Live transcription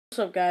What's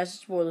up, guys?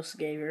 It's Boyless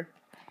Gay here,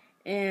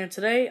 and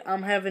today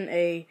I'm having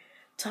a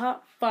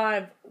top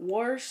 5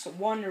 worst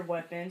wonder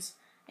weapons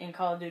in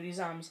Call of Duty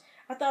Zombies.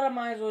 I thought I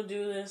might as well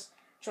do this,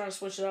 trying to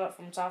switch it up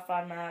from top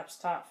 5 maps,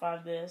 top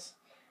 5 this.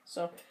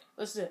 So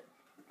let's do it.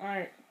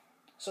 Alright,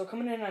 so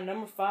coming in at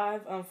number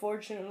 5,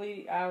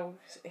 unfortunately,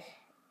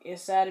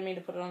 it's sad of me to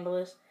put it on the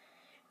list,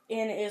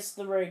 and it's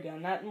the ray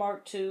gun, not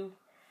Mark II.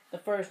 The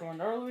first one.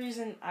 The only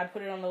reason I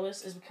put it on the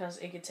list is because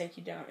it could take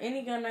you down.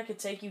 Any gun that could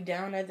take you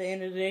down at the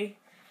end of the day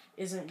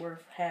isn't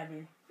worth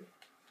having.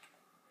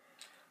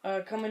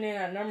 Coming in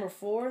at number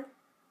 4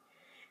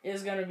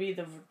 is going to be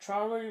the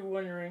Charlie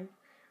Wondering,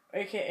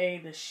 aka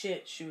the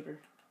shit shooter.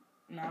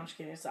 No, I'm just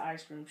kidding. It's the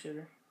ice cream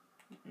shooter.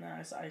 No,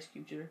 it's the ice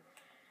cube shooter.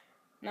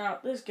 Now,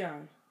 this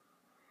gun,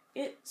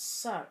 it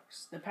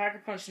sucks. The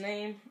Pack-a-Punch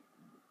name,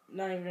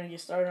 not even going to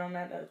get started on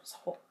that. That's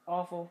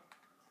awful.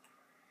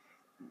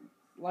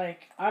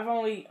 Like, I've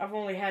only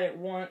had it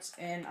once,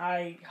 and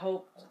I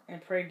hoped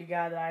and prayed to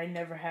God that I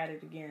never had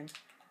it again.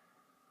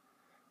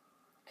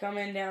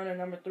 Coming down to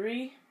number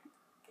 3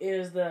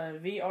 is the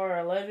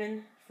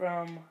VR11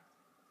 from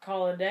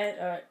Call of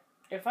Duty.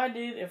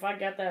 If I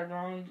got that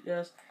wrong,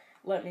 just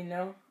let me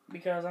know,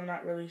 because I'm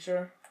not really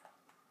sure.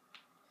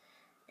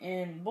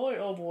 And boy,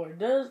 oh boy,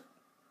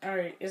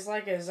 alright, it's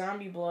like a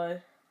zombie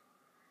blood,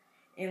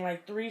 and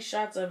like 3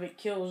 shots of it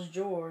kills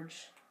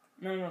George.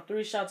 No,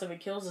 3 shots of it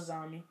kills a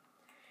zombie.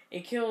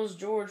 It kills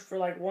George for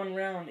like 1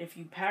 round if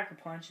you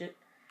Pack-a-Punch it.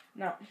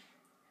 Now,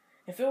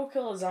 if it will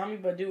kill a zombie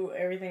but do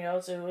everything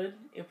else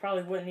it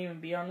probably wouldn't even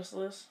be on this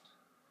list.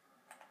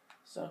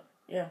 So,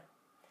 yeah.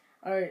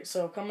 Alright,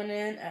 so coming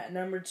in at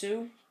number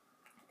 2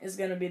 is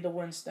going to be the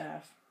Wind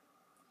Staff.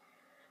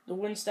 The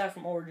Wind Staff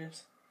from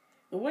Origins.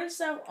 The Wind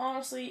Staff,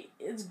 honestly,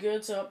 it's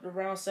good to up to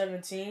round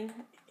 17.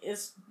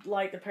 It's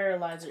like the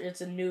Paralyzer.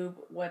 It's a noob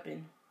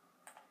weapon.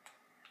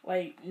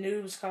 Like,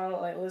 noobs call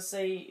it, like, let's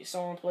say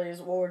someone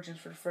plays Origins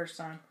for the first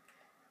time.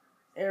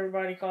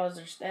 Everybody calls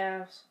their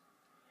staffs,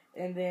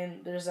 and then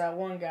there's that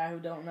one guy who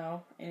don't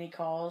know, and he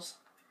calls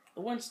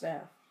the Wind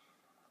Staff.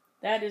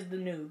 That is the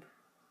noob.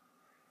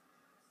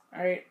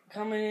 Alright,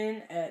 coming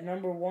in at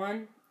number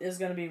 1 is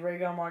going to be Ray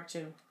Gun Mark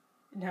II.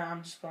 Nah,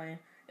 I'm just playing.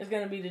 It's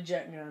going to be the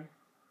Jet Gun.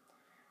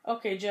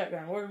 Okay, Jet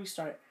Gun, where do we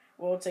start?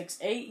 Well, it takes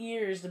 8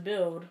 years to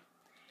build,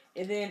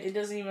 and then it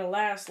doesn't even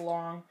last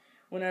long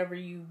whenever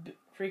you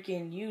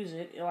freaking use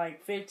it.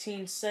 Like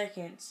 15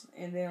 seconds,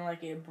 and then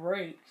like it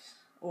breaks,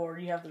 or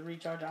you have to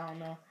recharge. I don't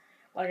know.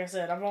 Like I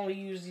said, I've only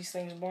used these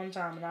things one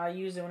time, and I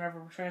used it whenever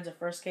Transit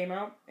first came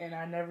out, and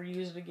I never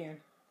used it again.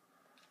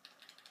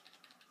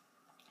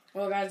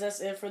 Well, guys,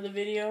 that's it for the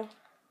video,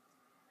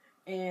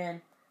 and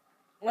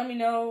let me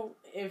know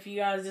if you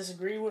guys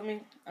disagree with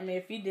me. I mean,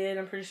 if you did,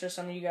 I'm pretty sure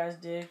some of you guys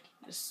did,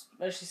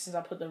 especially since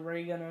I put the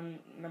ray gun on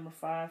number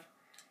 5.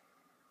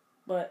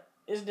 But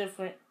it's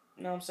different,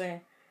 you know what I'm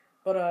saying?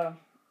 But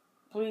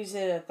please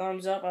hit a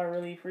thumbs up. I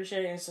really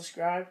appreciate it, and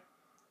subscribe.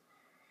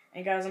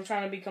 And guys, I'm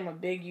trying to become a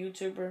big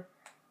YouTuber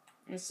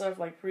and stuff.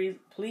 Like,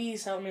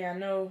 please help me. I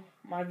know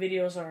my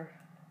videos are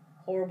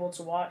horrible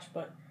to watch,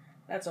 but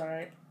that's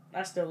alright.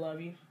 I still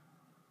love you.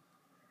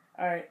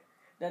 Alright,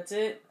 that's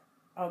it.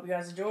 I hope you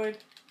guys enjoyed.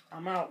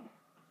 I'm out.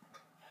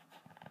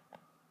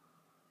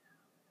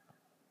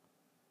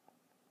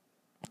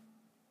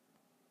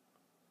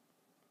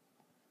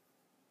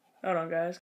 Hold on, guys.